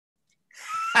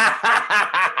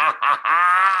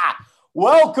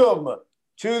Welcome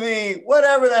to the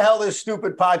whatever the hell this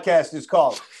stupid podcast is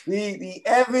called. The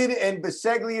Evan and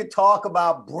Biseglia Talk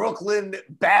About Brooklyn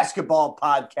Basketball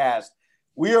podcast.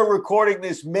 We are recording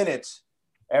this minutes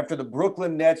after the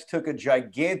Brooklyn Nets took a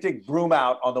gigantic broom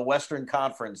out on the Western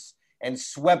Conference and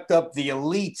swept up the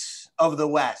elites of the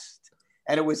West.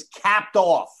 And it was capped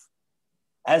off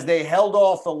as they held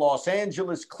off the Los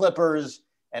Angeles Clippers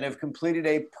and have completed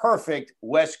a perfect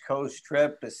West Coast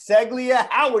trip. Biseglia,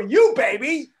 how are you,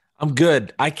 baby? I'm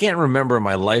good. I can't remember in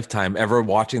my lifetime ever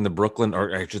watching the Brooklyn,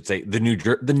 or I should say the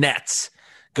Nets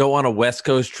go on a West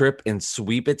Coast trip and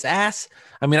sweep its ass.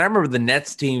 I mean, I remember the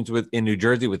Nets teams in New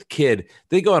Jersey with Kidd,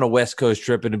 they go on a West Coast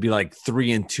trip and it'd be like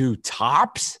 3-2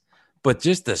 tops, but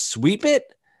just to sweep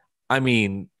it, I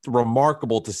mean,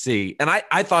 remarkable to see. And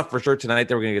I thought for sure tonight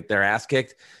they were going to get their ass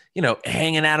kicked,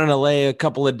 hanging out in LA a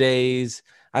couple of days.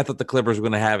 I thought the Clippers were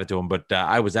going to have it to them, but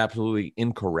I was absolutely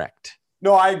incorrect.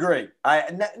 No, I agree.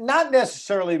 Not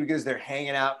necessarily because they're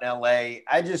hanging out in L.A.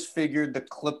 I just figured the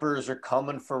Clippers are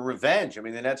coming for revenge. I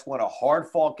mean, the Nets won a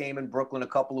hard-fought game in Brooklyn a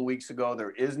couple of weeks ago.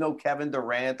 There is no Kevin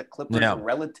Durant. The Clippers are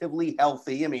relatively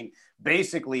healthy. I mean,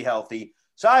 basically healthy.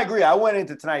 So I agree. I went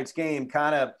into tonight's game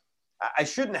I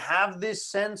shouldn't have this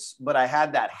sense, but I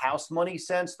had that house money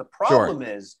sense. The problem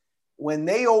is when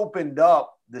they opened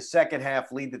up the second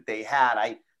half lead that they had,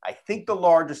 I think the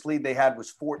largest lead they had was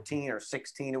 14 or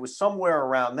 16. It was somewhere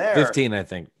around there. 15, I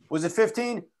think. Was it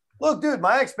 15? Look, dude,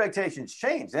 my expectations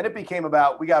changed. Then it became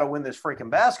about we got to win this freaking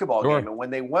basketball game. And when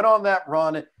they went on that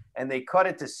run and they cut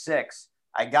it to 6,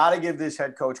 I got to give this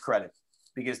head coach credit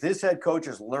because this head coach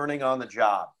is learning on the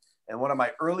job. And one of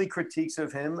my early critiques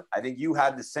of him, I think you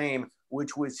had the same,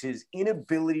 which was his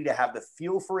inability to have the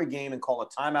feel for a game and call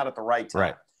a timeout at the right time.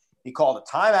 Right. He called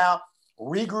a timeout,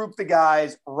 regrouped the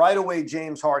guys right away.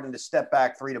 James Harden to step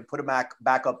back 3 to put him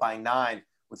back up by 9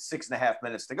 with 6.5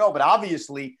 minutes to go. But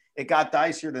obviously it got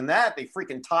dicier than that. They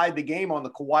freaking tied the game on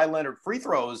the Kawhi Leonard free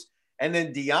throws. And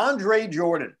then DeAndre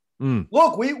Jordan.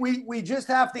 Look, we just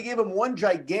have to give him one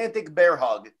gigantic bear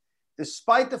hug.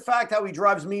 Despite the fact how he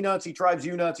drives me nuts, he drives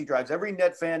you nuts, he drives every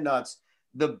Net fan nuts.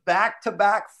 The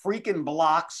back-to-back freaking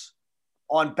blocks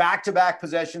on back-to-back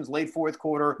possessions late fourth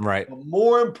quarter. Right. But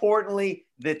more importantly,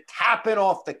 the tapping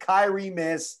off the Kyrie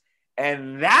miss.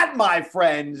 And that, my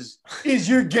friends, is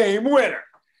your game winner.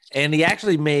 And he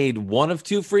actually made 1 of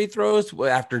 2 free throws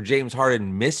after James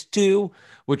Harden missed 2,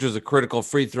 which was a critical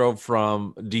free throw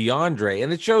from DeAndre.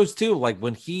 And it shows, too, like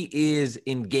when he is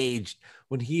engaged,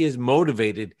 when he is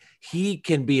motivated, he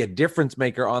can be a difference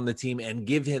maker on the team and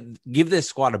give this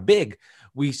squad a big.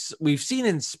 We've seen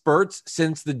in spurts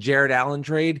since the Jared Allen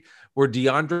trade where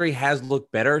DeAndre has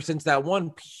looked better since that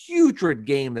one putrid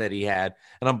game that he had.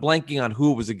 And I'm blanking on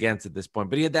who it was against at this point,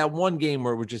 but he had that one game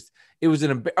where it was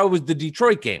the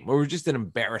Detroit game where it was just an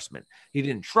embarrassment. He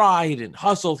didn't try, he didn't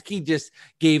hustle. He just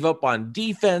gave up on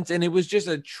defense. And it was just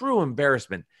a true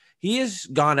embarrassment. He has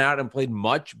gone out and played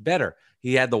much better.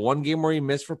 He had the one game where he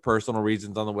missed for personal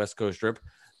reasons on the West Coast trip.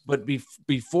 But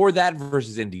before that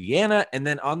versus Indiana, and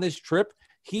then on this trip,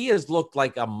 he has looked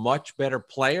like a much better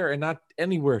player and not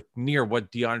anywhere near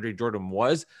what DeAndre Jordan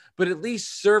was, but at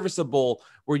least serviceable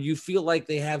where you feel like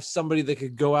they have somebody that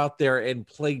could go out there and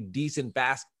play decent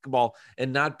basketball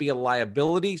and not be a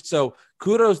liability. So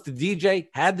kudos to DJ,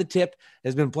 had the tip,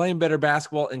 has been playing better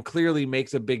basketball and clearly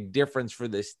makes a big difference for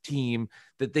this team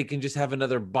that they can just have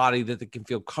another body that they can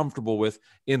feel comfortable with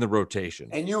in the rotation.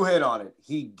 And you hit on it.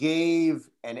 He gave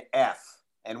an F.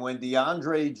 And when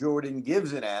DeAndre Jordan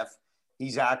gives an F,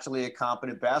 he's actually a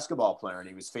competent basketball player, and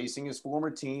he was facing his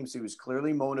former teams. He was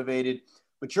clearly motivated.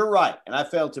 But you're right, and I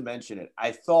failed to mention it.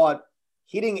 I thought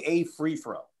hitting a free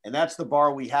throw, and that's the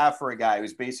bar we have for a guy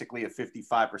who's basically a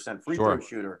 55% free throw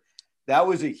shooter. That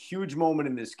was a huge moment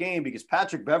in this game because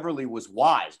Patrick Beverley was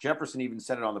wise. Jefferson even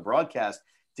said it on the broadcast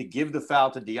to give the foul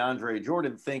to DeAndre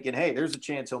Jordan, thinking, hey, there's a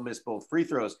chance he'll miss both free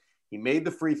throws. He made the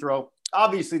free throw.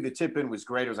 Obviously, the tip-in was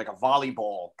great. It was like a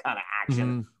volleyball kind of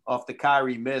action off the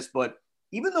Kyrie miss, but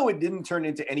even though it didn't turn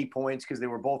into any points because they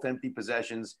were both empty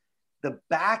possessions, the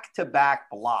back-to-back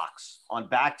blocks on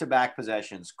back-to-back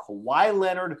possessions, Kawhi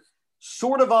Leonard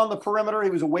sort of on the perimeter. He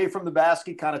was away from the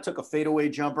basket, kind of took a fadeaway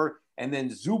jumper, and then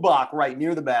Zubac right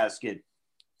near the basket.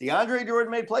 DeAndre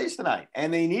Jordan made plays tonight,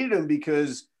 and they needed him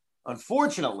because,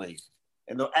 unfortunately,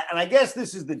 and I guess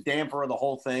this is the damper of the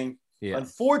whole thing,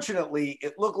 unfortunately,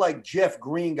 it looked like Jeff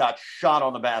Green got shot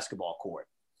on the basketball court.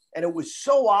 And it was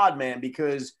so odd, man,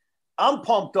 because I'm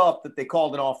pumped up that they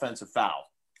called an offensive foul,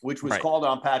 which was called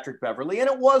on Patrick Beverley. And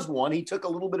it was one. He took a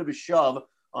little bit of a shove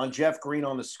on Jeff Green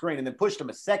on the screen and then pushed him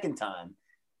a second time,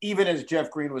 even as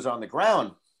Jeff Green was on the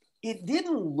ground. It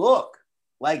didn't look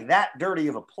like that dirty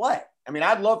of a play. I mean,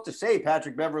 I'd love to say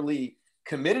Patrick Beverley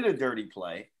committed a dirty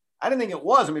play. I didn't think it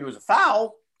was. I mean, it was a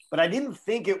foul, but I didn't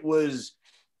think it was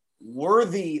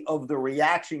worthy of the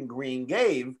reaction Green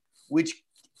gave, which,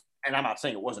 and I'm not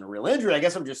saying it wasn't a real injury. I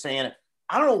guess I'm just saying,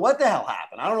 I don't know what the hell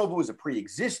happened. I don't know if it was a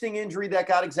pre-existing injury that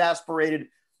got exasperated,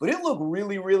 but it looked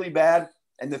really, really bad.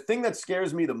 And the thing that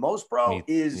scares me the most, bro,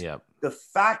 is the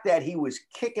fact that he was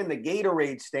kicking the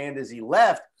Gatorade stand as he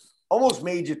left almost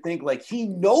made you think like he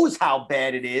knows how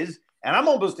bad it is. And I'm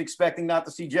almost expecting not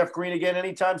to see Jeff Green again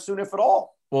anytime soon, if at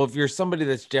all. Well, if you're somebody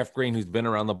that's Jeff Green, who's been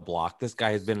around the block, this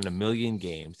guy has been in a million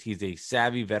games. He's a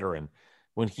savvy veteran.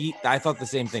 I thought the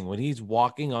same thing. When he's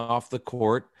walking off the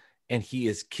court and he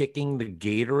is kicking the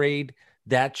Gatorade,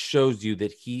 that shows you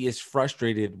that he is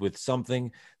frustrated with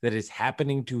something that is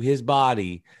happening to his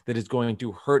body that is going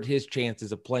to hurt his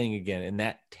chances of playing again. And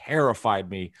that terrified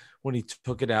me when he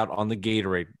took it out on the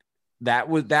Gatorade. That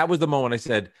was the moment I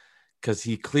said, because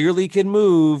he clearly can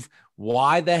move.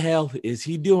 Why the hell is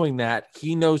he doing that?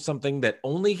 He knows something that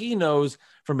only he knows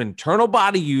from internal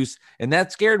body use. And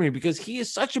that scared me because he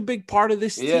is such a big part of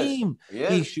this team.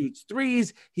 He shoots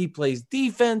threes. He plays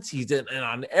defense. He's in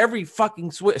on every fucking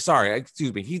switch.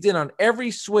 He's in on every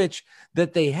switch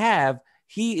that they have.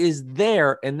 He is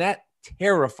there. And that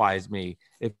terrifies me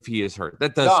if he is hurt.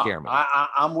 That does scare me.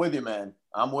 I'm with you, man.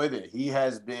 I'm with it. He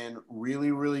has been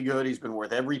really, really good. He's been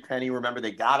worth every penny. Remember,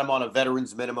 they got him on a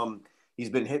veteran's minimum. He's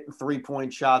been hitting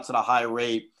 3-point shots at a high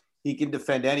rate. He can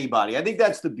defend anybody. I think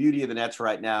that's the beauty of the Nets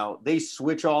right now. They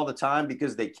switch all the time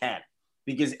because they can,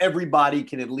 because everybody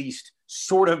can at least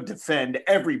sort of defend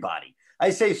everybody. I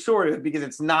say sort of because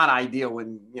it's not ideal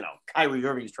when, Kyrie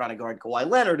Irving's trying to guard Kawhi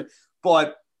Leonard,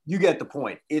 but you get the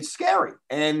point. It's scary.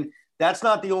 And that's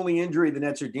not the only injury the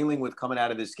Nets are dealing with coming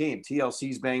out of this game.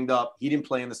 TLC's banged up. He didn't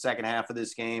play in the second half of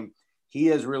this game. He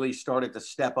has really started to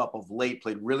step up of late,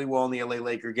 played really well in the LA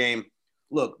Laker game.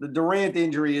 Look, the Durant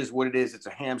injury is what it is. It's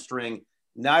a hamstring.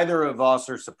 Neither of us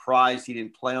are surprised he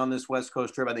didn't play on this West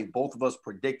Coast trip. I think both of us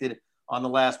predicted on the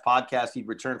last podcast he'd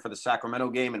return for the Sacramento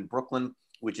game in Brooklyn,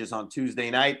 which is on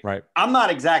Tuesday night. Right. I'm not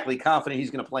exactly confident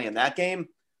he's going to play in that game.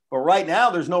 But right now,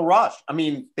 there's no rush. I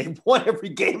mean, they've won every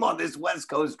game on this West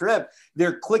Coast trip.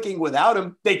 They're clicking without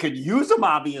him. They could use him,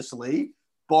 obviously.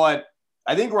 But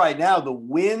I think right now, the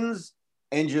wins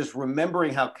and just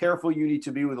remembering how careful you need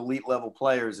to be with elite-level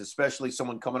players, especially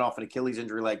someone coming off an Achilles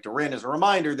injury like Durant, is a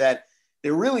reminder that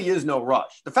there really is no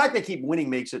rush. The fact they keep winning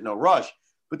makes it no rush.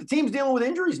 But the team's dealing with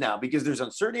injuries now because there's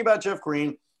uncertainty about Jeff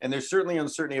Green, and there's certainly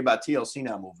uncertainty about TLC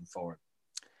now moving forward.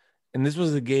 And this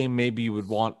was a game maybe you would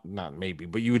want, not maybe,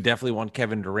 but you would definitely want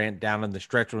Kevin Durant down in the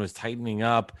stretch when it was tightening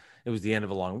up. It was the end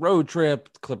of a long road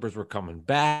trip. The Clippers were coming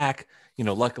back.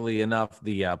 Luckily enough,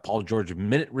 the Paul George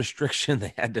minute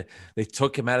restriction, they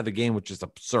took him out of the game, which is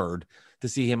absurd to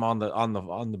see him on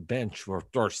the bench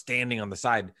or standing on the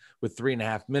side with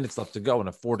 3.5 minutes left to go in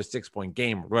a 4 to 6 point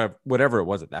game, or whatever it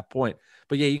was at that point.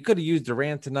 But yeah, you could have used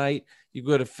Durant tonight. You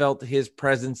could have felt his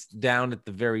presence down at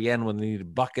the very end when they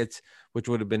needed buckets, which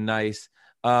would have been nice.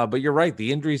 But you're right.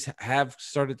 The injuries have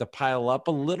started to pile up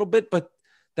a little bit, but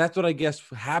that's what I guess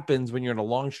happens when you're in a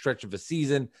long stretch of a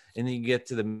season and then you get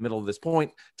to the middle of this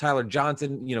point. Tyler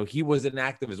Johnson, he was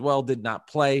inactive as well, did not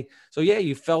play. So yeah,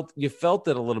 you felt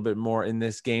it a little bit more in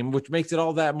this game, which makes it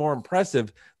all that more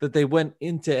impressive that they went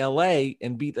into LA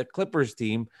and beat the Clippers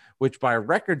team, which by a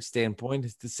record standpoint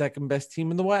is the second best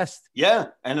team in the West. Yeah,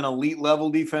 and an elite level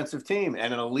defensive team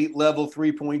and an elite level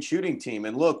 3-point shooting team.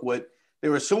 And look, there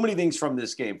were so many things from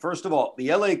this game. First of all,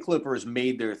 the LA Clippers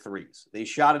made their threes. They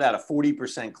shot it at a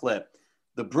 40% clip.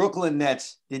 The Brooklyn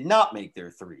Nets did not make their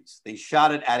threes. They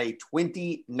shot it at a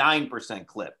 29%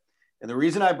 clip. And the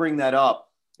reason I bring that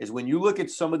up is when you look at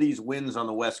some of these wins on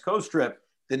the West Coast trip,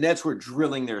 the Nets were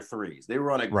drilling their threes. They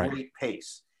were on a great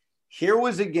pace. Here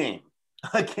was a game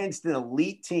against an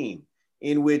elite team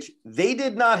in which they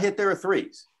did not hit their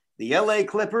threes. The LA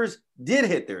Clippers did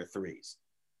hit their threes,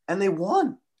 and they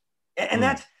won. And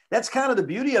that's kind of the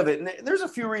beauty of it. And there's a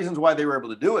few reasons why they were able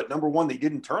to do it. Number one, they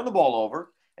didn't turn the ball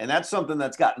over. And that's something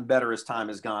that's gotten better as time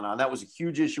has gone on. That was a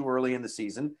huge issue early in the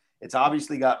season. It's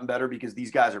obviously gotten better because these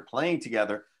guys are playing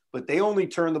together. But they only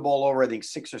turned the ball over, I think,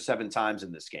 6 or 7 times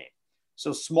in this game.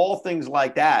 So small things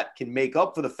like that can make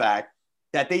up for the fact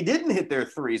that they didn't hit their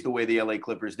threes the way the LA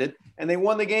Clippers did. And they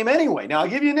won the game anyway. Now, I'll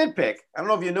give you a nitpick. I don't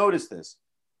know if you noticed this.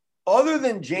 Other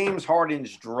than James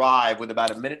Harden's drive with about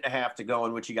 1.5 minutes to go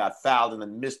in which he got fouled and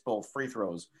then missed both free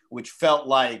throws, which felt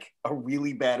like a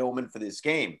really bad omen for this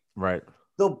game. Right.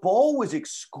 The ball was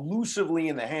exclusively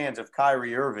in the hands of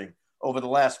Kyrie Irving over the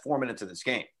last 4 minutes of this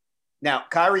game. Now,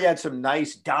 Kyrie had some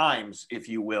nice dimes, if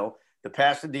you will. The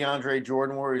pass to DeAndre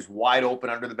Jordan where he was wide open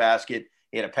under the basket.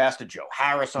 He had a pass to Joe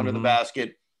Harris under the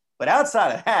basket. But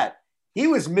outside of that, he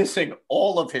was missing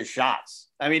all of his shots.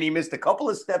 I mean, he missed a couple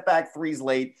of step-back threes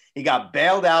late. He got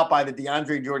bailed out by the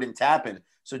DeAndre Jordan tap-in.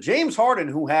 So James Harden,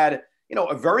 who had,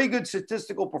 a very good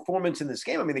statistical performance in this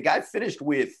game. I mean, the guy finished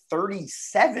with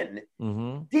 37,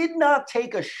 did not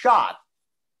take a shot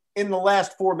in the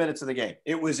last 4 minutes of the game.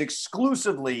 It was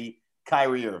exclusively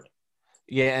Kyrie Irving.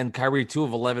 Yeah, and Kyrie 2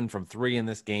 of 11 from 3 in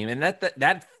this game. And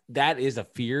that is a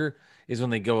fear, is when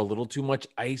they go a little too much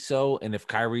ISO, and if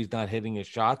Kyrie's not hitting his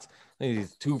shots, I think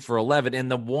he's 2 for 11. And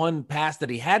the one pass that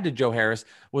he had to Joe Harris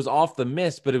was off the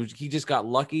miss, but he just got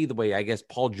lucky the way, I guess,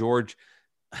 Paul George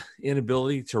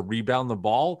inability to rebound the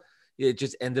ball. It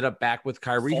just ended up back with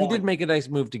Kyrie, who did make a nice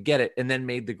move to get it and then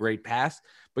made the great pass.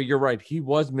 But you're right, he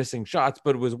was missing shots.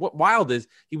 But it was what wild is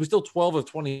he was still 12 of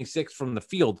 26 from the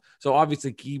field. So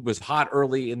obviously he was hot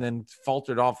early and then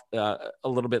faltered off a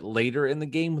little bit later in the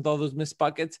game with all those missed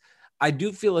buckets. I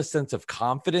do feel a sense of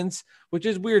confidence, which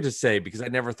is weird to say because I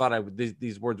never thought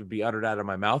these words would be uttered out of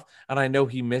my mouth. And I know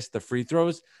he missed the free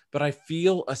throws, but I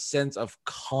feel a sense of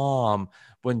calm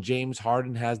when James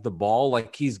Harden has the ball,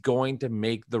 like he's going to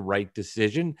make the right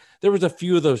decision. There was a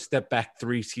few of those step back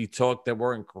threes he took that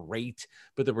weren't great,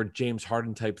 but they were James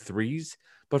Harden type threes.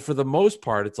 But for the most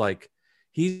part, it's like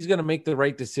he's going to make the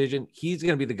right decision. He's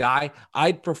going to be the guy.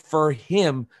 I'd prefer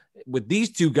him with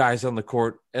these two guys on the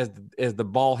court as the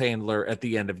ball handler at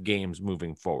the end of games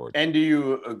moving forward. And do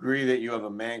you agree that you have a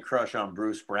man crush on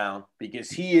Bruce Brown? Because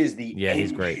he is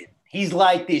he's great. He's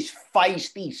like this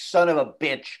feisty son of a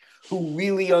bitch who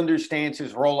really understands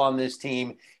his role on this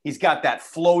team. He's got that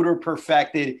floater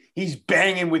perfected. He's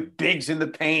banging with bigs in the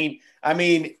paint. I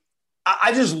mean,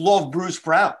 I just love Bruce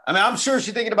Brown. I mean, I'm sure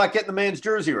she's thinking about getting the man's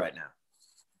jersey right now.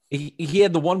 He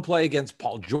had the one play against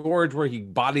Paul George where he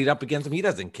bodied up against him. He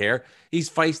doesn't care. He's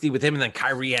feisty with him. And then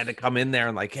Kyrie had to come in there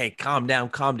and like, hey, calm down,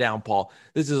 Paul.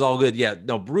 This is all good. Yeah,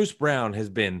 no, Bruce Brown has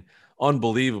been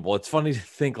unbelievable. It's funny to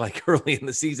think like early in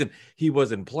the season, he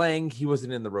wasn't playing. He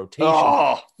wasn't in the rotation.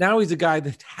 Now he's a guy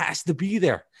that has to be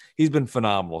there. He's been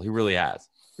phenomenal. He really has.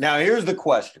 Now, here's the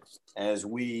question. As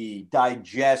we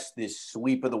digest this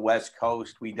sweep of the West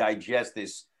Coast, we digest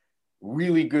this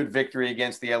really good victory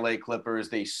against the LA Clippers.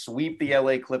 They sweep the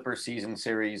LA Clippers season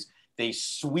series. They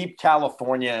sweep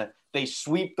California. They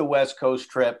sweep the West Coast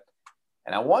trip.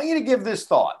 And I want you to give this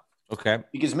thought. Okay.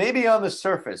 Because maybe on the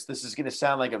surface, this is going to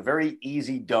sound like a very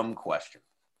easy, dumb question.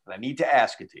 But I need to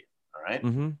ask it to you. All right.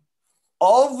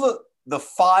 Of the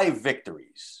 5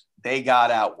 victories they got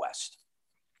out West,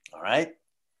 all right,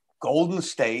 Golden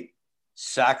State,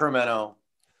 Sacramento,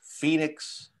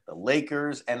 Phoenix, the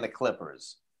Lakers, and the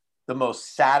Clippers, the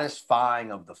most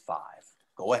satisfying of the 5.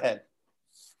 Go ahead.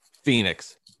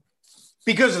 Phoenix.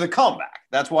 Because of the comeback.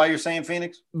 That's why you're saying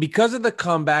Phoenix? Because of the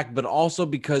comeback, but also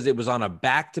because it was on a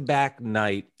back-to-back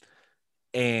night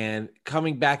and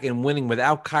coming back and winning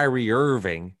without Kyrie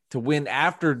Irving to win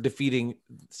after defeating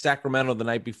Sacramento the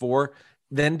night before,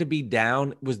 then to be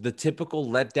down was the typical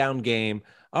letdown game.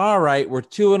 All right, we're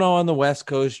 2-0 on the West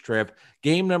Coast trip.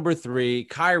 Game number 3,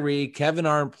 Kyrie, Kevin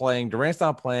aren't playing, Durant's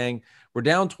not playing. We're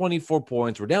down 24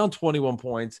 points. We're down 21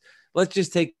 points. Let's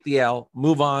just take the L,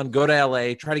 move on, go to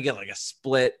LA, try to get like a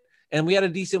split. And we had a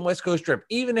decent West Coast trip.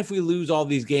 Even if we lose all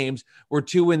these games, we're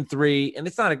 2-3. And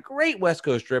it's not a great West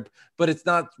Coast trip, but it's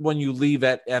not when you leave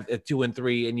at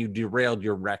 2-3 and you derailed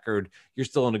your record, you're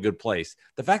still in a good place.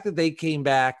 The fact that they came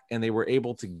back and they were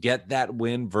able to get that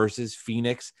win versus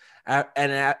Phoenix,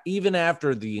 even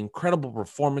after the incredible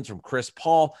performance from Chris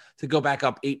Paul to go back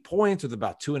up 8 points with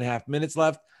about 2.5 minutes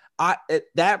left,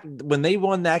 when they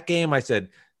won that game, I said,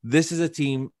 this is a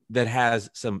team that has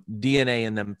some DNA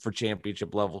in them for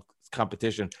championship level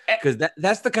competition, because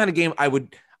that's the kind of game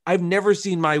I've never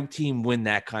seen my team win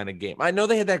that kind of game. I know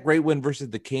they had that great win versus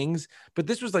the Kings, but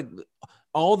this was like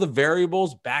all the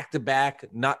variables back to back,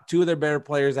 not 2 of their better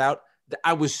players out.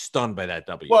 I was stunned by that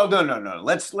W. Well, no.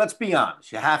 Let's be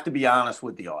honest. You have to be honest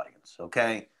with the audience,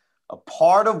 okay? A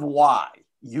part of why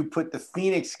you put the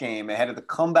Phoenix game ahead of the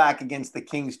comeback against the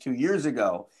Kings 2 years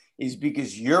ago is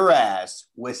because your ass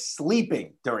was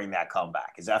sleeping during that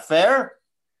comeback. Is that fair?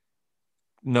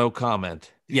 No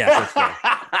comment. Yes, that's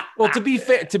fair. Well,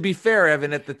 to be fair,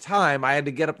 Evan, at the time I had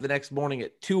to get up the next morning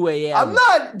at 2 a.m.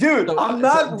 I'm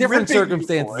not different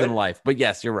circumstances in life, but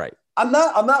yes, you're right. I'm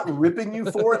not ripping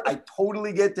you for it. I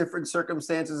totally get different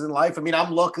circumstances in life. I mean,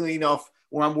 I'm lucky enough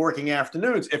when I'm working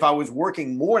afternoons. If I was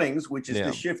working mornings, which is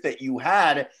the shift that you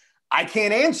had, I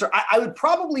can't answer. I would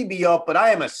probably be up, but I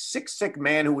am a sick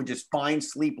man who would just find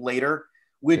sleep later,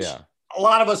 which a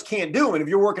lot of us can't do. And if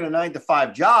you're working a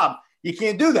 9-to-5 job, you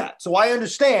can't do that. So I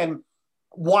understand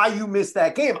why you missed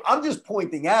that game. I'm just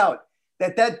pointing out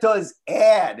that does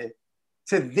add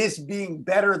to this being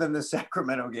better than the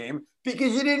Sacramento game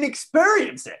because you didn't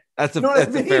experience it. That's a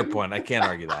fair point. I can't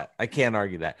argue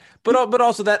that. But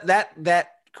also that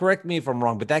correct me if I'm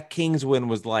wrong, but that Kings win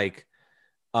was like,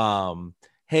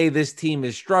 hey, this team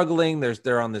is struggling.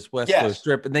 They're on this West Coast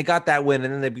trip, and they got that win,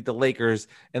 and then they beat the Lakers,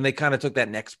 and they kind of took that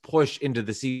next push into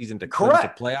the season to clinch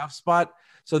a playoff spot.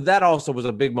 So that also was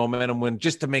a big momentum win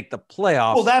just to make the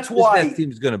playoffs. Well, that's why this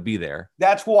team's going to be there.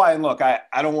 That's why. And look, I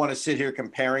don't want to sit here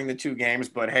comparing the two games,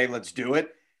 but hey, let's do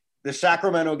it. The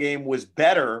Sacramento game was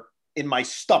better in my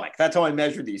stomach. That's how I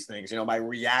measure these things. My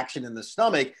reaction in the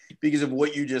stomach because of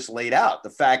what you just laid out. The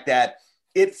fact that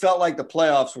it felt like the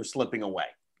playoffs were slipping away.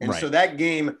 And so that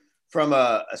game, from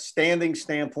a standing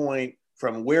standpoint,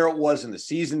 from where it was in the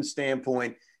season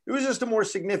standpoint, it was just a more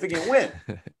significant win.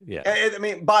 Yeah. I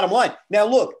mean, bottom line. Now,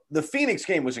 look, the Phoenix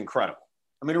game was incredible.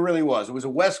 I mean, it really was. It was a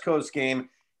West Coast game.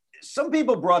 Some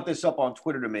people brought this up on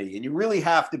Twitter to me, and you really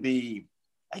have to be,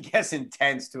 I guess,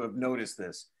 intense to have noticed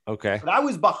this. Okay. But I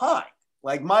was behind.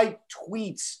 Like, my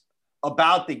tweets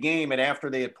about the game and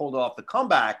after they had pulled off the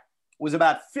comeback was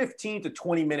about 15 to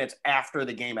 20 minutes after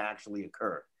the game actually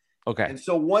occurred. Okay. And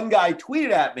so one guy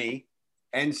tweeted at me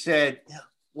and said,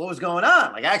 what was going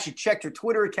on? Like, I actually checked your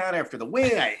Twitter account after the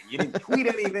win. You didn't tweet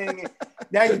anything.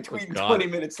 Now you're tweeting 20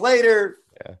 minutes later.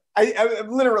 Yeah. I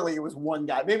literally, it was one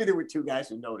guy. Maybe there were two guys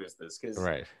who noticed this because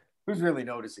who's really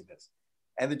noticing this?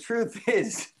 And the truth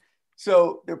is,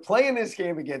 so they're playing this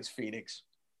game against Phoenix.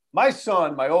 My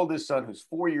son, my oldest son, who's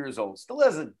 4 years old, still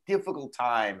has a difficult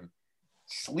time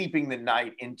sleeping the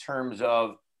night in terms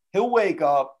of he'll wake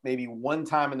up maybe one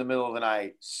time in the middle of the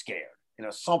night scared.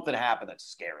 Something happened that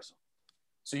scares him.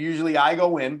 So usually I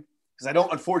go in because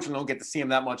unfortunately don't get to see him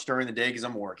that much during the day because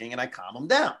I'm working, and I calm him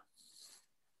down.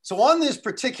 So on this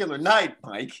particular night,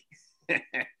 Mike,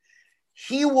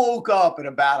 he woke up at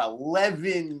about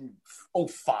 11:05,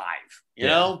 you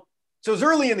know? So it was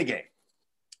early in the game.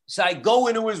 So I go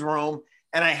into his room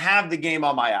and I have the game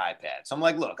on my iPad. So I'm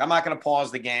like, look, I'm not going to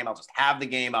pause the game. I'll just have the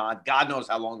game on. God knows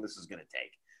how long this is going to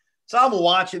take. So I'm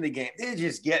watching the game. They're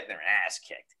just getting their ass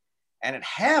kicked. And at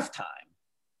halftime,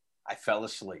 I fell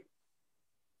asleep.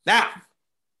 Now,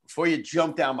 before you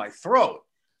jump down my throat,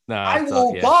 I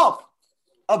woke up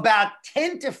about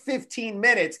 10 to 15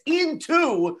 minutes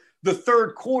into the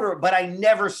third quarter, but I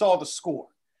never saw the score.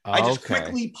 I just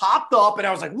quickly popped up and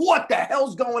I was like, what the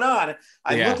hell's going on?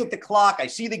 I look at the clock. I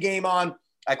see the game on.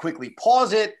 I quickly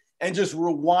pause it and just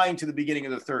rewind to the beginning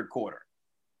of the third quarter.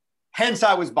 Hence,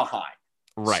 I was behind.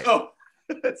 Right. So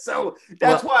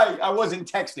that's why I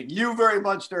wasn't texting you very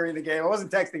much during the game. I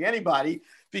wasn't texting anybody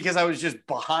because I was just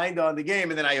behind on the game.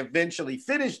 And then I eventually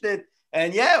finished it.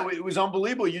 And it was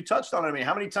unbelievable. You touched on it. I mean,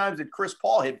 how many times did Chris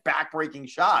Paul hit back-breaking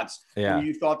shots when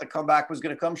you thought the comeback was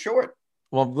going to come short?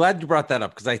 Well, I'm glad you brought that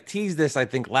up because I teased this, I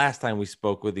think, last time we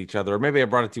spoke with each other, or maybe I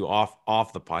brought it to you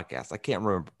off the podcast. I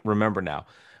can't remember now.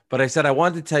 But I said I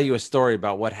wanted to tell you a story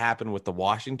about what happened with the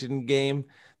Washington game,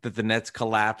 that the Nets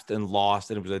collapsed and lost,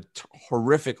 and it was a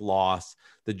horrific loss,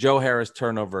 the Joe Harris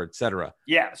turnover, etc.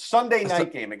 Yeah, Sunday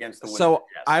night game against the Wizards. So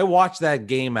I watched that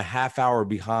game a half hour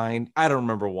behind. I don't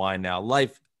remember why now.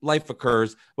 Life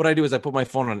occurs. What I do is I put my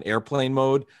phone on airplane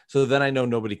mode, so then I know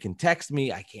nobody can text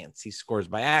me. I can't see scores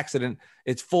by accident.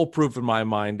 It's foolproof in my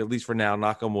mind, at least for now,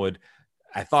 knock on wood.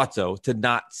 I thought so, to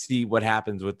not see what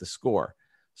happens with the score.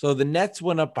 So the Nets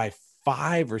went up by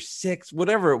 5 or 6,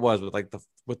 whatever it was,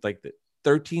 with the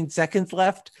 13 seconds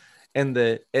left, and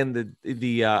it's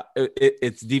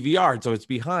DVR, so it's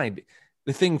behind.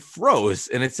 The thing froze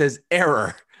and it says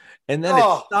error, and then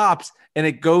it stops and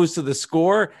it goes to the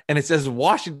score and it says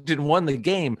Washington won the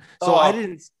game. So I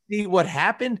didn't see what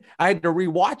happened. I had to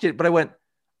rewatch it, but I went,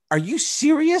 are you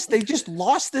serious? They just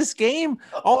lost this game.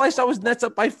 All I saw was Nets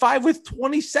up by 5 with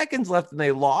 20 seconds left and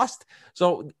they lost.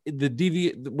 So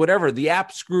the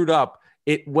app screwed up.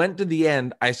 It went to the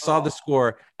end. I saw the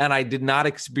score and I did not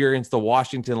experience the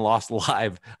Washington loss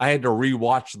live. I had to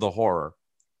rewatch the horror.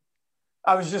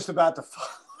 I was just about to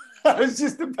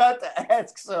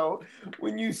ask. So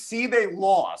when you see they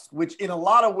lost, which in a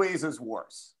lot of ways is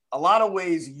worse, a lot of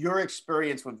ways your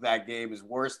experience with that game is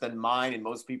worse than mine and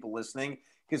most people listening,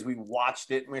 because we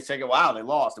watched it and we say, wow, they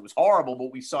lost. It was horrible,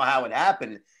 but we saw how it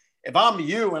happened. If I'm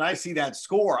you and I see that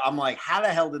score, I'm like, how the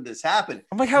hell did this happen?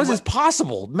 I'm like, how is this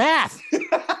possible? Math.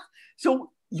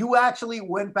 So you actually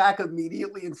went back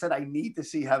immediately and said, I need to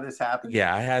see how this happened?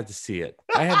 Yeah, I had to see it.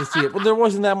 Well, there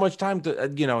wasn't that much time to,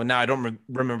 now I don't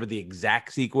remember the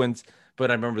exact sequence, but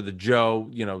I remember the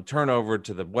Joe, turnover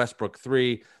to the Westbrook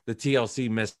 3, the TLC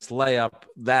missed layup.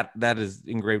 That is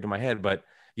engraved in my head. But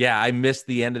Yeah, I missed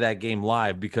the end of that game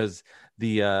live because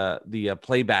the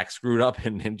playback screwed up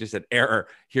and just said error.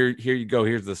 Here you go.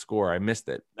 Here's the score. I missed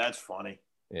it. That's funny.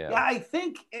 Yeah. Yeah, I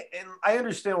think, and I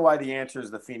understand why the answer is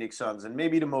the Phoenix Suns, and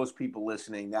maybe to most people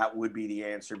listening, that would be the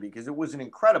answer because it was an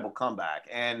incredible comeback.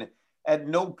 And at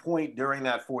no point during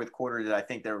that fourth quarter did I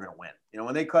think they were going to win. You know,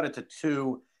 when they cut it to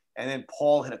 2, and then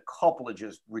Paul hit a couple of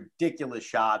just ridiculous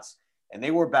shots, and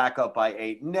they were back up by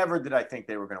 8. Never did I think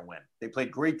they were going to win. They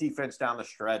played great defense down the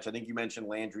stretch. I think you mentioned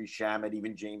Landry Shamet,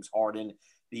 even James Harden.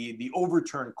 The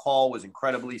overturned call was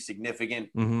incredibly significant.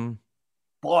 Mm-hmm.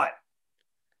 But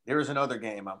there is another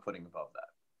game I'm putting above that.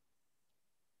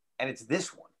 And it's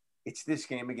this one. It's this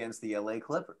game against the LA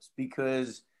Clippers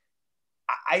because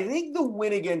I think the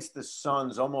win against the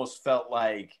Suns almost felt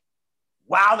like,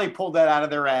 wow, they pulled that out of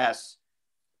their ass.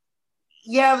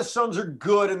 Yeah, the Suns are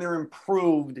good and they're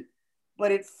improved,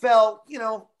 but it felt,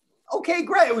 okay,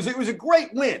 great. It was a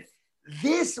great win.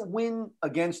 This win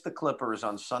against the Clippers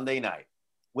on Sunday night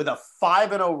with a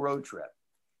 5-0 road trip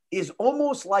is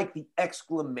almost like the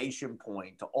exclamation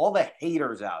point to all the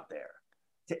haters out there,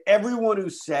 to everyone who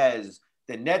says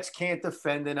the Nets can't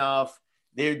defend enough,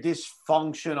 they're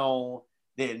dysfunctional,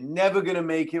 they're never going to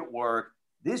make it work.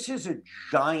 This is a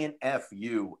giant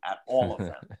FU at all of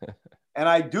them. And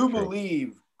I do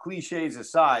believe, cliches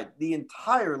aside, the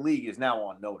entire league is now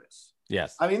on notice.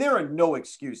 Yes. I mean, there are no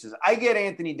excuses. I get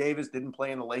Anthony Davis didn't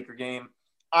play in the Laker game.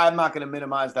 I'm not going to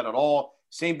minimize that at all.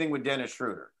 Same thing with Dennis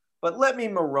Schroeder. But let me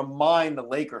remind the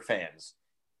Laker fans,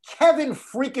 Kevin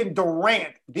freaking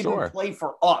Durant didn't play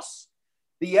for us.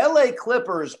 The LA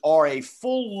Clippers are a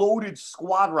full loaded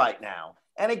squad right now.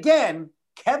 And again,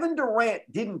 Kevin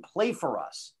Durant didn't play for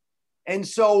us. And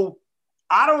so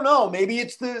I don't know, maybe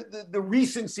it's the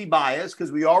recency bias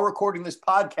because we are recording this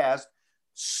podcast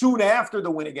soon after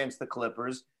the win against the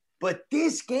Clippers. But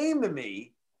this game to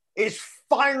me is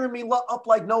firing me up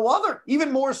like no other,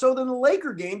 even more so than the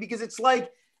Laker game, because it's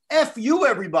like, F you,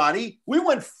 everybody. We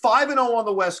went 5-0 on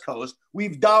the West Coast.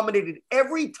 We've dominated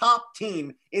every top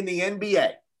team in the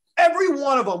NBA. Every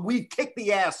one of them, we kicked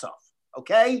the ass of,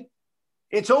 okay?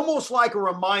 It's almost like a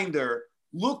reminder,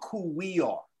 look who we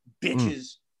are,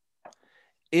 bitches.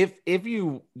 If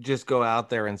you just go out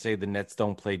there and say the Nets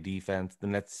don't play defense, the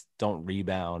Nets don't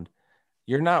rebound,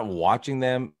 you're not watching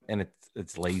them, and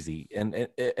it's lazy.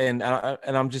 And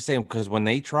I'm just saying because when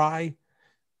they try,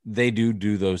 they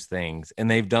do those things, and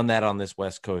they've done that on this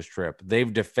West Coast trip.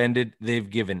 They've defended, they've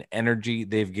given energy,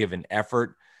 they've given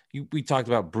effort. We talked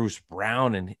about Bruce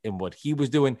Brown and what he was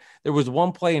doing. There was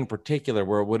one play in particular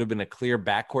where it would have been a clear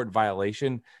backcourt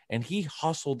violation, and he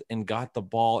hustled and got the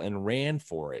ball and ran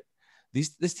for it.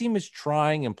 This team is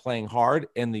trying and playing hard,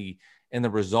 and the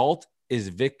result is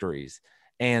victories.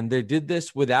 And they did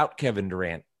this without Kevin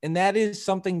Durant, and that is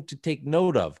something to take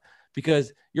note of.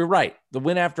 Because you're right. The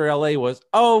win after LA was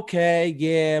okay.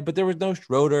 Yeah, but there was no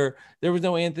Schroeder. There was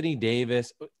no Anthony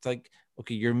Davis. It's like,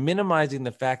 okay, you're minimizing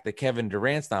the fact that Kevin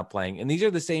Durant's not playing. And these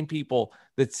are the same people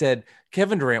that said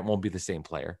Kevin Durant won't be the same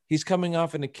player. He's coming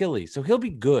off an Achilles, so he'll be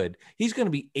good. He's going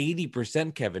to be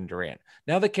 80% Kevin Durant.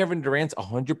 Now that Kevin Durant's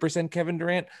 100% Kevin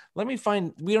Durant, we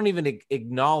don't even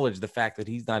acknowledge the fact that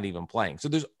he's not even playing. So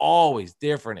there's always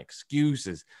different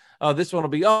excuses. Oh, this one will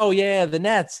be, oh, yeah, the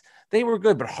Nets, they were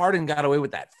good, but Harden got away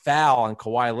with that foul on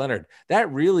Kawhi Leonard.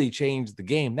 That really changed the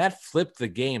game. That flipped the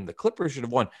game. The Clippers should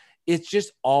have won. It's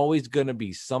just always going to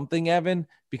be something, Evan,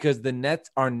 because the Nets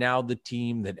are now the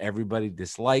team that everybody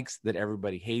dislikes, that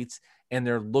everybody hates, and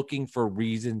they're looking for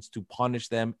reasons to punish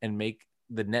them and make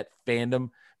the Net fandom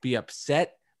be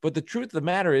upset. But the truth of the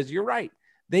matter is, you're right.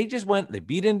 They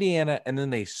beat Indiana, and then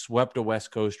they swept a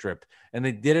West Coast trip, and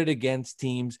they did it against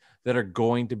teams that are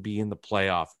going to be in the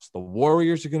playoffs. The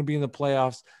Warriors are going to be in the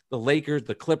playoffs. The Lakers,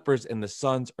 the Clippers, and the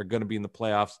Suns are going to be in the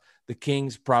playoffs. The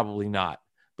Kings, probably not.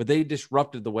 But they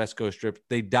disrupted the West Coast trip.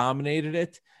 They dominated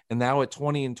it, and now at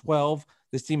 20-12,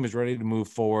 this team is ready to move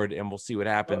forward, and we'll see what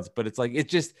happens. But it's like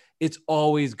it's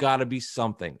always got to be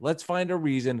something. Let's find a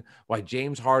reason why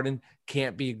James Harden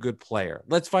can't be a good player.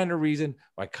 Let's find a reason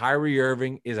why Kyrie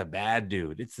Irving is a bad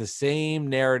dude. It's the same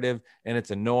narrative, and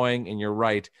it's annoying, and you're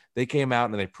right. They came out,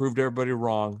 and they proved everybody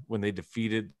wrong when they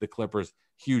defeated the Clippers.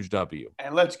 Huge W.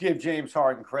 And let's give James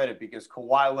Harden credit because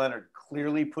Kawhi Leonard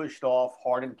clearly pushed off.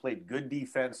 Harden played good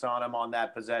defense on him on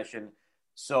that possession.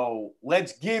 So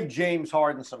let's give James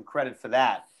Harden some credit for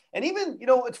that. And even,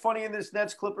 it's funny in this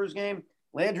Nets Clippers game,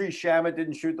 Landry Shamet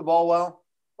didn't shoot the ball well,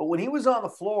 but when he was on the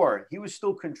floor, he was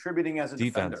still contributing as a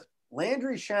defender.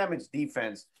 Landry Shamet's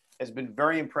defense has been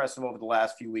very impressive over the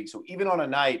last few weeks. So even on a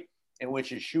night in which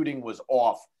his shooting was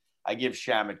off, I give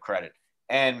Shamet credit.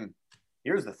 And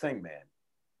here's the thing, man.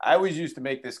 I always used to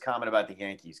make this comment about the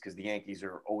Yankees because the Yankees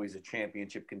are always a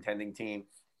championship contending team.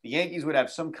 The Yankees would have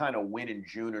some kind of win in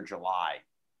June or July,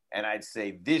 and I'd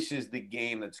say this is the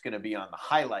game that's going to be on the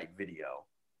highlight video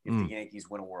if the Yankees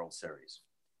win a World Series.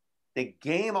 The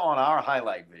game on our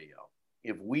highlight video,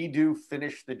 if we do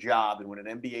finish the job and win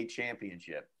an NBA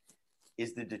championship,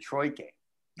 is the Detroit game.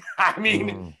 I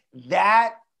mean,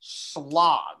 that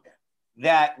slog,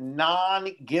 that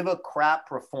non-give-a-crap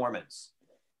performance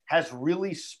has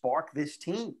really sparked this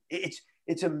team.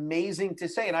 It's amazing to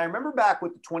say. And I remember back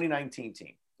with the 2019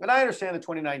 team, and I understand the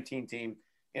 2019 team,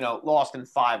 lost in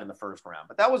 5 in the first round,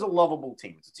 but that was a lovable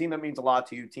team. It's a team that means a lot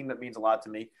to you, a team that means a lot to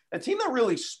me, a team that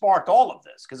really sparked all of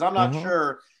this, because I'm not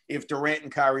sure if Durant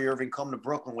and Kyrie Irving come to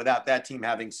Brooklyn without that team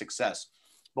having success.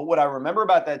 But what I remember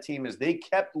about that team is they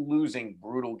kept losing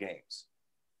brutal games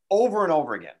over and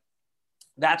over again.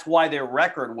 That's why their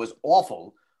record was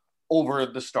awful over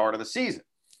the start of the season.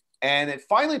 And it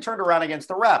finally turned around against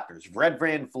the Raptors. Fred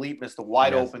VanVleet missed a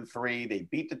wide open 3. They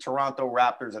beat the Toronto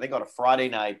Raptors, I think, on a Friday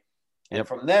night. And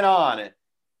from then on,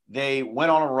 they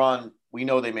went on a run. We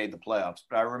know they made the playoffs.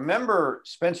 But I remember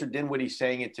Spencer Dinwiddie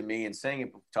saying it to me and saying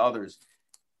it to others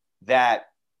that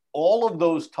all of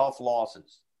those tough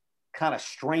losses kind of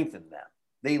strengthened them.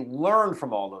 They learned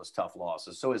from all those tough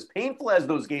losses. So as painful as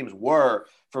those games were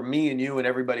for me and you and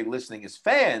everybody listening as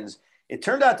fans, it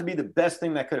turned out to be the best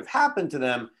thing that could have happened to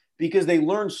them because they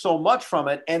learned so much from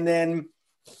it and then,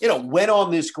 went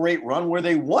on this great run where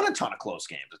they won a ton of close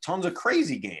games, tons of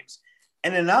crazy games.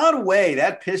 And in an odd way,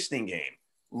 that Piston game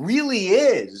really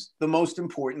is the most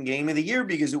important game of the year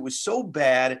because it was so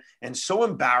bad and so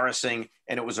embarrassing,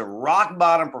 and it was a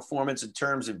rock-bottom performance in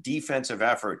terms of defensive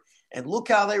effort. And look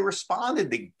how they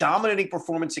responded. The dominating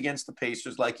performance against the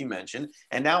Pacers, like you mentioned,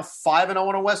 and now 5-0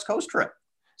 on a West Coast trip.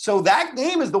 So that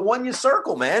game is the one you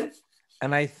circle, man.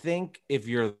 And I think if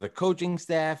you're the coaching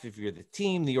staff, if you're the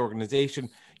team, the organization,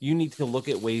 you need to look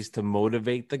at ways to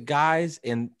motivate the guys.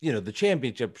 And, the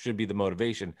championship should be the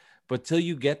motivation. But till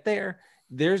you get there,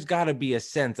 there's got to be a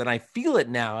sense, and I feel it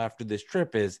now after this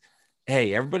trip is,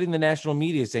 hey, everybody in the national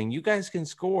media is saying, you guys can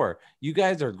score. You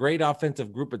guys are a great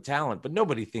offensive group of talent, but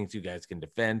nobody thinks you guys can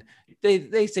defend.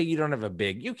 They say you don't have a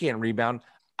big, you can't rebound.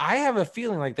 I have a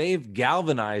feeling like they've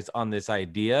galvanized on this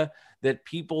idea that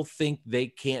people think they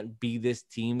can't be this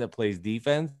team that plays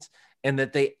defense, and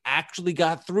that they actually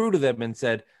got through to them and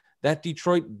said, that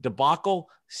Detroit debacle,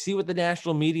 see what the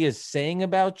national media is saying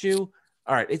about you.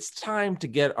 All right, it's time to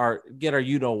get our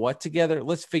what together.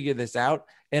 Let's figure this out.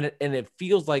 And it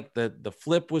feels like the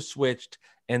flip was switched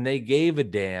and they gave a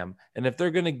damn. And if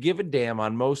they're gonna give a damn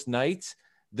on most nights,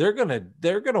 they're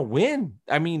gonna win.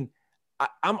 I mean,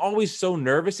 I'm always so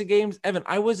nervous at games. Evan,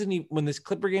 I wasn't even when this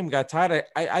Clipper game got tied.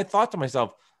 I thought to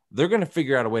myself, they're gonna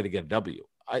figure out a way to get a W.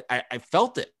 I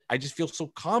felt it. I just feel so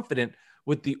confident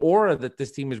with the aura that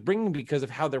this team is bringing because of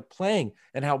how they're playing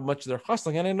and how much they're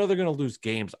hustling. And I know they're going to lose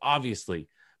games, obviously,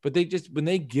 but when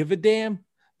they give a damn,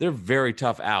 they're very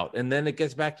tough out. And then it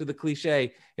gets back to the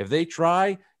cliche. If they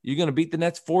try, you're going to beat the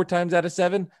Nets 4 times out of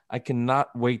 7. I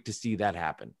cannot wait to see that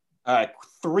happen. All right.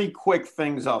 3 quick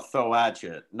things I'll throw at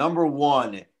you. Number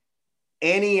 1,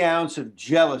 any ounce of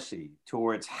jealousy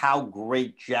towards how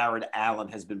great Jarrett Allen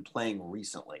has been playing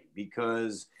recently,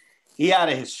 because he had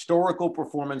a historical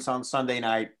performance on Sunday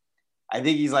night. I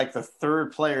think he's like the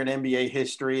 3rd player in NBA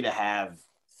history to have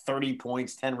 30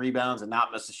 points, 10 rebounds, and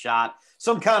not miss a shot.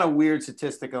 Some kind of weird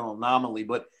statistical anomaly,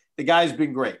 but the guy's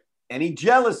been great. Any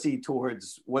jealousy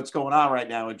towards what's going on right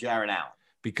now with Jarrett Allen?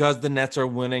 Because the Nets are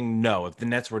winning, no. If the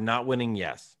Nets were not winning,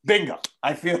 yes. Bingo.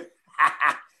 I feel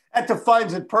that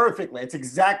defines it perfectly. It's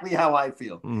exactly how I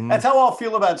feel. Mm-hmm. That's how I'll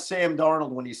feel about Sam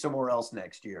Darnold when he's somewhere else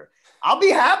next year. I'll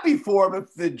be happy for him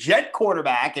if the Jet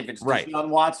quarterback, if it's Deshaun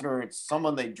Watson or it's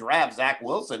someone they draft, Zach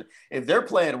Wilson, if they're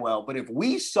playing well. But if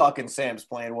we suck and Sam's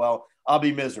playing well, I'll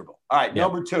be miserable. All right,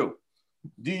 Number 2,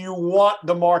 do you want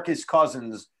DeMarcus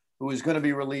Cousins, who is going to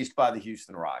be released by the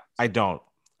Houston Rockets? I don't.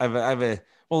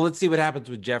 Well, let's see what happens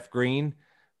with Jeff Green.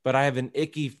 But I have an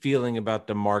icky feeling about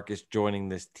DeMarcus joining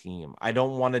this team. I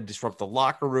don't want to disrupt the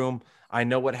locker room. I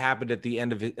know what happened at the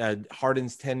end of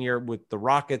Harden's tenure with the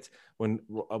Rockets when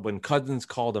Cousins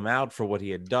called him out for what he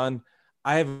had done.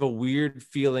 I have a weird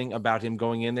feeling about him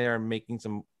going in there and making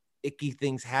some icky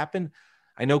things happen.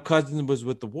 I know Cousins was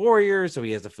with the Warriors, so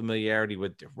he has a familiarity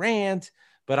with Durant,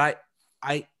 but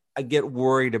I get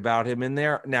worried about him in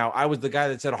there. Now, I was the guy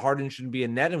that said Harden shouldn't be a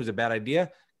net. It was a bad idea.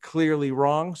 Clearly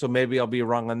wrong, so maybe I'll be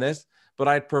wrong on this, but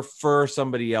I'd prefer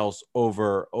somebody else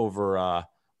over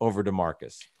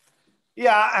DeMarcus.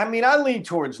 Yeah, I mean, I lean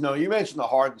towards no. You mentioned the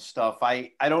Harden stuff.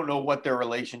 I don't know what their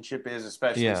relationship is,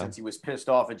 especially since he was pissed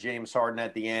off at James Harden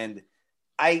at the end.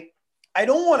 I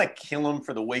don't want to kill him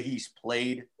for the way he's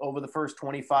played over the first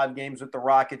 25 games with the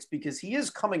Rockets because he is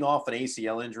coming off an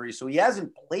ACL injury, so he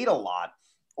hasn't played a lot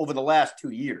over the last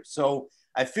 2 years. So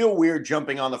I feel weird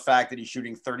jumping on the fact that he's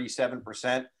shooting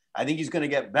 37%. I think he's going to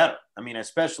get better. I mean,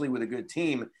 especially with a good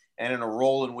team and in a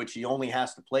role in which he only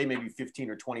has to play maybe 15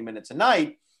 or 20 minutes a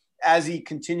night as he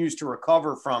continues to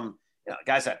recover from,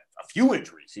 guys had a few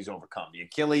injuries he's overcome, the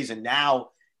Achilles and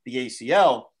now the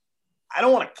ACL. I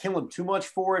don't want to kill him too much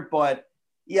for it, but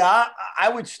yeah, I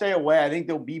would stay away. I think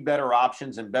there'll be better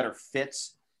options and better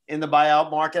fits in the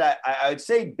buyout market. I would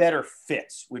say better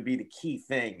fits would be the key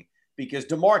thing because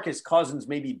DeMarcus Cousins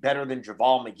may be better than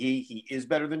JaVale McGee. He is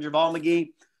better than JaVale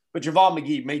McGee, but JaVale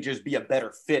McGee may just be a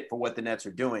better fit for what the Nets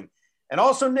are doing. And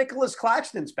also Nicholas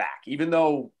Claxton's back, even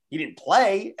though he didn't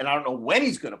play, and I don't know when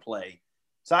he's going to play.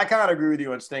 So I kind of agree with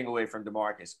you on staying away from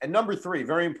DeMarcus. And number 3,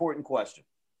 very important question.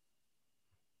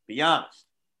 Be honest.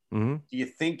 Mm-hmm. Do you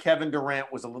think Kevin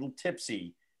Durant was a little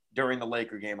tipsy during the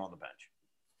Laker game on the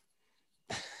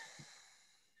bench?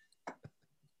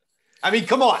 I mean,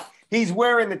 come on. He's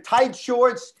wearing the tight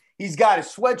shorts. He's got his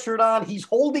sweatshirt on. He's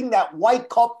holding that white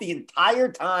cup the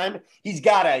entire time. He's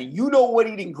got a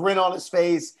you-know-what-eating grin on his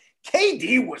face.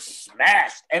 KD was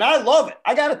smashed, and I love it.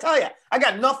 I got to tell you, I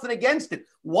got nothing against it.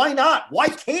 Why not? Why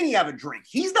can't he have a drink?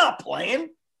 He's not playing.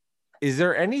 Is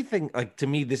there anything, like, to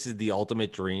me, this is the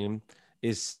ultimate dream,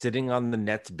 is sitting on the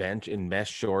Nets bench in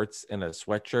mesh shorts and a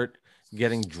sweatshirt,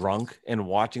 getting drunk and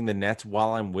watching the Nets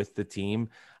while I'm with the team.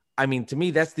 I mean, to me,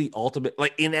 that's the ultimate,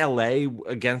 like in LA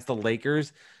against the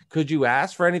Lakers. Could you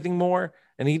ask for anything more?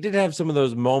 And he did have some of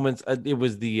those moments. It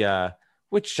was the,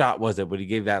 which shot was it? But he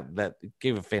gave that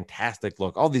gave a fantastic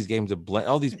look. All these games have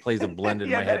all these plays have blended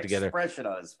in my head together. Expression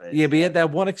on his face. Yeah, but he had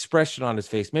that one expression on his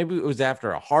face. Maybe it was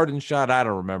after a Harden shot. I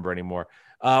don't remember anymore.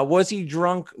 Was he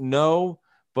drunk? No.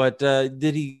 But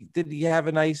did he have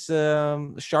a nice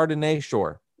Chardonnay?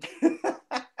 Sure.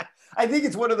 I think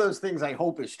it's one of those things I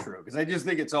hope is true because I just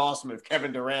think it's awesome if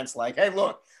Kevin Durant's like, hey,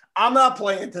 look, I'm not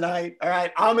playing tonight. All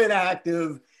right, I'm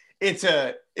inactive. It's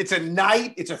a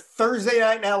night. It's a Thursday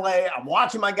night in LA. I'm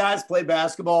watching my guys play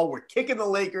basketball. We're kicking the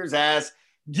Lakers' ass.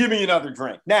 Give me another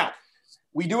drink. Now,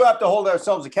 we do have to hold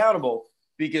ourselves accountable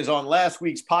because on last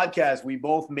week's podcast, we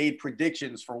both made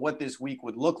predictions for what this week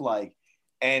would look like.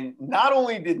 And not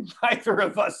only did neither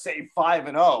of us say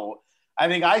 5-0, I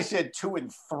think I said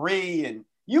 2-3, and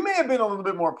you may have been a little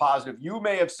bit more positive. You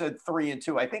may have said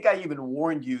 3-2. I think I even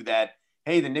warned you that,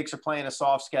 hey, the Knicks are playing a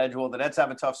soft schedule. The Nets have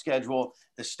a tough schedule.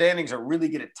 The standings are really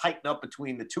going to tighten up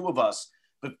between the two of us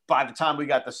but by the time we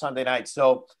got to Sunday night.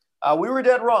 So we were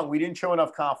dead wrong. We didn't show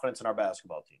enough confidence in our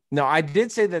basketball team. No, I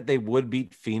did say that they would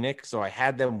beat Phoenix, so I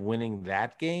had them winning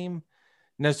that game.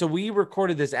 Now, so we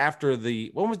recorded this after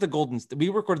we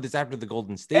recorded this after the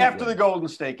Golden State After win. the Golden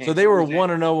State game. So they were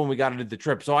 1-0 when we got into the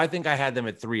trip. So I think I had them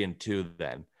at 3-2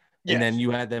 then. Yes. And then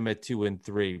you had them at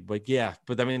 2-3. But yeah,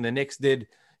 I mean, the Knicks did,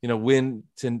 win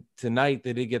tonight.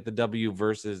 They did get the W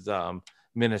versus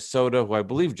Minnesota, who I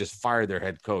believe just fired their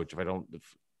head coach, if I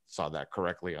saw that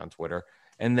correctly on Twitter.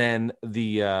 And then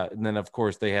of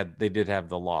course they did have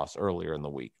the loss earlier in the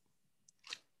week.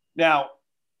 Now,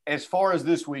 as far as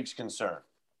this week's concerned,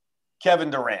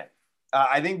 Kevin Durant,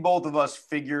 I think both of us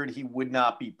figured he would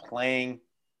not be playing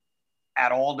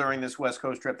at all during this West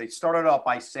Coast trip. They started off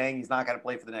by saying he's not going to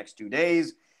play for the next 2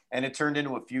 days, and it turned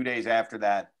into a few days after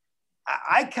that.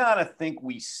 I kind of think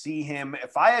we see him.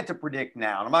 If I had to predict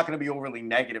now, and I'm not going to be overly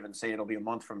negative and say it'll be a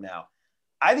month from now,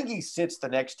 I think he sits the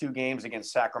next 2 games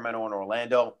against Sacramento and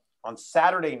Orlando. On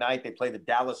Saturday night, they play the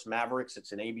Dallas Mavericks.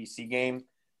 It's an ABC game.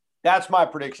 That's my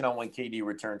prediction on when KD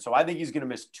returns. So I think he's going to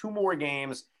miss 2 more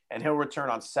games, and he'll return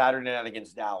on Saturday night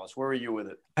against Dallas. Where are you with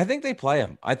it? I think they play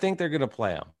him. I think they're going to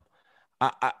play him.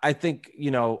 I think,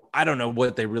 I don't know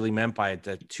what they really meant by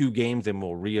it, 2 games and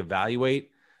we'll reevaluate.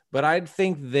 But I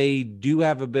think they do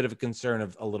have a bit of a concern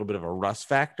of a little bit of a rust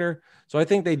factor. So I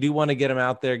think they do want to get him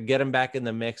out there, get him back in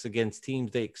the mix against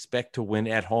teams they expect to win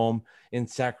at home in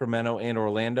Sacramento and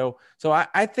Orlando. So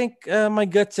I think my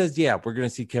gut says, yeah, we're going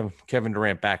to see Kevin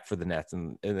Durant back for the Nets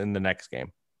in the next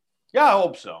game. Yeah, I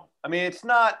hope so. I mean, it's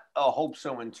not a hope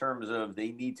so in terms of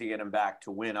they need to get him back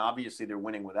to win. Obviously, they're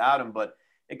winning without him, but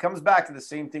it comes back to the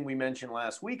same thing we mentioned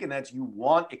last week, and that's you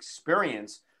want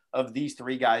experience of these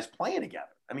 3 guys playing together.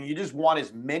 I mean, you just want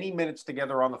as many minutes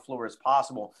together on the floor as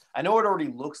possible. I know it already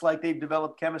looks like they've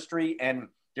developed chemistry, and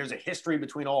there's a history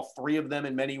between all 3 of them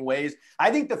in many ways.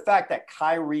 I think the fact that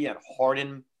Kyrie and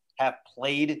Harden have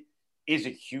played is a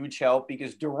huge help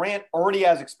because Durant already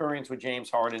has experience with James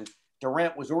Harden.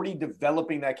 Durant was already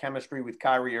developing that chemistry with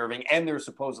Kyrie Irving, and they're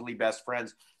supposedly best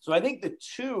friends. So I think the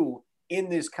 2 in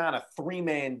this kind of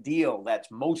three-man deal that's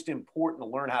most important to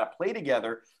learn how to play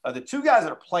together are the two guys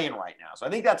that are playing right now. So I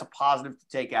think that's a positive to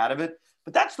take out of it.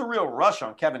 But that's the real rush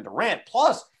on Kevin Durant.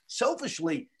 Plus,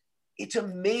 selfishly, it's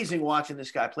amazing watching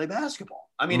this guy play basketball.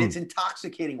 I mean, it's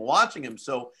intoxicating watching him.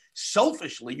 So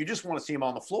selfishly, you just want to see him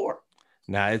on the floor.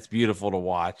 Nah, it's beautiful to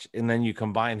watch. And then you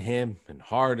combine him and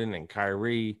Harden and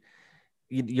Kyrie.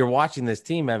 You're watching this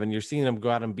team, Evan. You're seeing them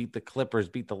go out and beat the Clippers,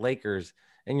 beat the Lakers.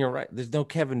 And you're right. There's no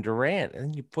Kevin Durant. And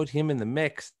then you put him in the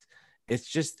mix.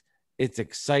 It's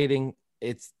exciting.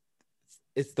 It's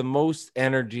the most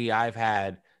energy I've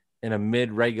had in a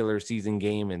mid-regular season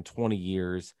game in 20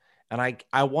 years. And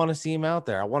I want to see him out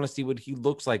there. I want to see what he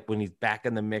looks like when he's back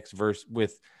in the mix versus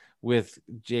with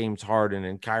James Harden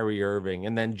and Kyrie Irving,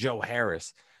 and then Joe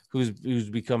Harris, who's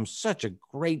become such a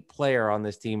great player on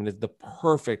this team and is the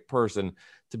perfect person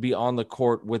to be on the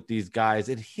court with these guys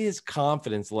at his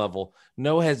confidence level.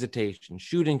 No hesitation,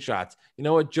 shooting shots. You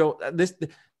know what, Joe? The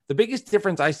biggest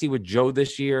difference I see with Joe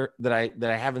this year that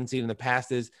I haven't seen in the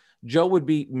past is Joe would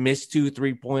miss 2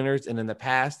 3-pointers, and in the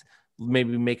past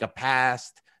maybe make a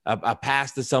pass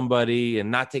to somebody and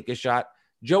not take a shot.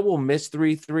 Joe will miss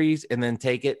 3 threes and then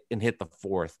take it and hit the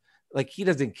fourth. Like, he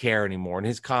doesn't care anymore, and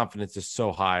his confidence is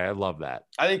so high. I love that.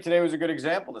 I think today was a good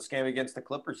example. This game against the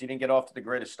Clippers, he didn't get off to the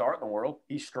greatest start in the world.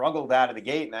 He struggled out of the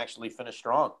gate and actually finished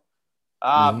strong.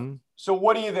 So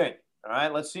what do you think? All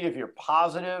right, let's see if you're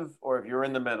positive or if you're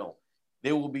in the middle.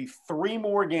 There will be 3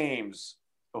 more games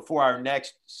before our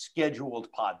next scheduled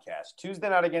podcast. Tuesday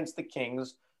night against the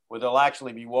Kings, where they'll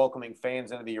actually be welcoming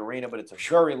fans into the arena, but it's a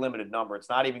very limited number. It's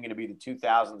not even going to be the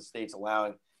 2,000 the state's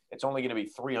allowing. It's only going to be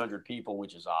 300 people,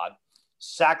 which is odd.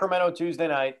 Sacramento Tuesday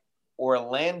night,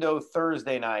 Orlando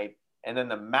Thursday night, and then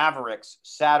the Mavericks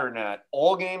Saturday night.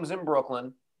 All games in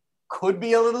Brooklyn. Could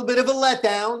be a little bit of a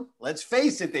letdown. Let's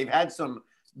face it, they've had some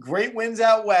great wins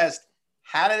out west.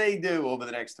 How do they do over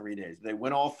the next 3 days? Do they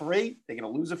win all 3? They're going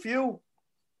to lose a few?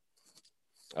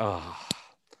 Oh,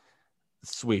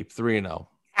 sweep 3-0.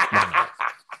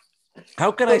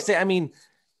 How can I say? I mean,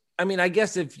 I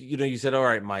guess if you said, all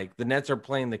right, Mike, the Nets are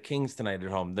playing the Kings tonight at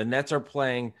home. The Nets are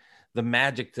playing the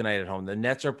Magic tonight at home. The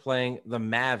Nets are playing the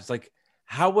Mavs. Like,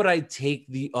 how would I take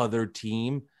the other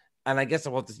team? And I guess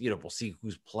we'll see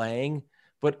who's playing.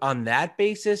 But on that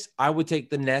basis, I would take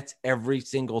the Nets every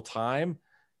single time.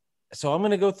 So I'm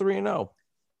going to go 3-0.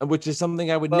 Which is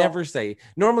something I would never say.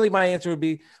 Normally, my answer would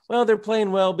be, well, they're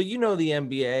playing well, but the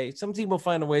NBA. Some team will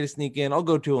find a way to sneak in. I'll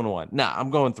go 2-1. Nah, I'm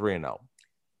going 3-0.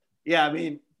 Yeah, I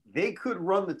mean, they could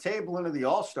run the table into the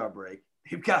All-Star break.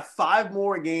 They've got 5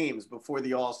 more games before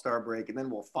the All-Star break, and then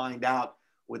we'll find out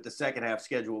what the second half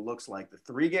schedule looks like. The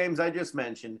 3 games I just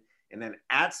mentioned, and then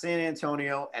at San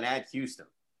Antonio and at Houston.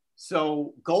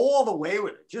 So go all the way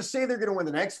with it. Just say they're going to win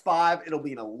the next 5. It'll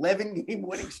be an 11-game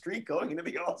winning streak going into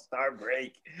the All-Star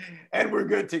break, and we're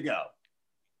good to go.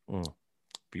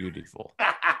 Beautiful.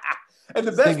 And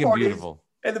the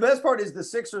best part is the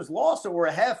Sixers lost, so we're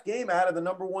a half game out of the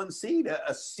number 1 seed,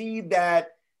 a seed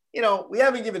that, we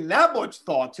haven't given that much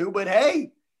thought to, but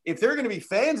hey, if there are going to be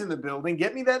fans in the building,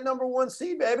 get me that number 1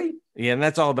 seed, baby. Yeah, and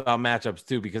that's all about matchups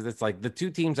too, because it's like the 2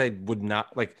 teams I would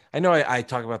not like. I know I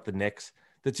talk about the Knicks.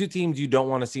 The 2 teams you don't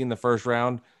want to see in the first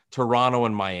round, Toronto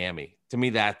and Miami. To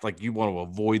me, that's like you want to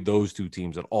avoid those 2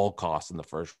 teams at all costs in the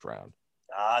first round.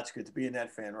 It's good to be a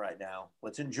Net fan right now.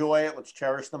 Let's enjoy it. Let's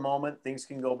cherish the moment. Things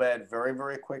can go bad very,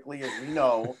 very quickly, as we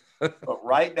know. But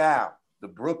right now, the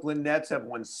Brooklyn Nets have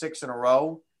won 6 in a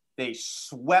row. They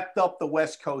swept up the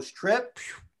West Coast trip.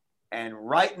 And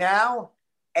right now,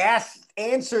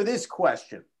 answer this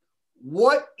question.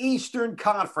 What Eastern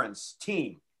Conference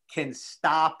team can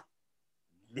stop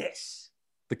this?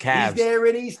 The Cavs. Is there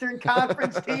an Eastern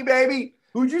Conference team, baby?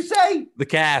 Who'd you say? The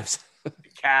Cavs. The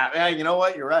Cavs. Yeah, you know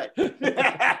what? You're right.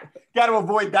 Got to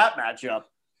avoid that matchup.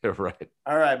 You're right.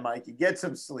 All right, Mikey. Get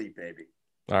some sleep, baby.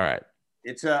 All right.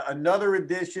 It's another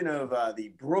edition of the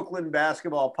Brooklyn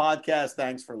Basketball Podcast.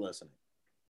 Thanks for listening.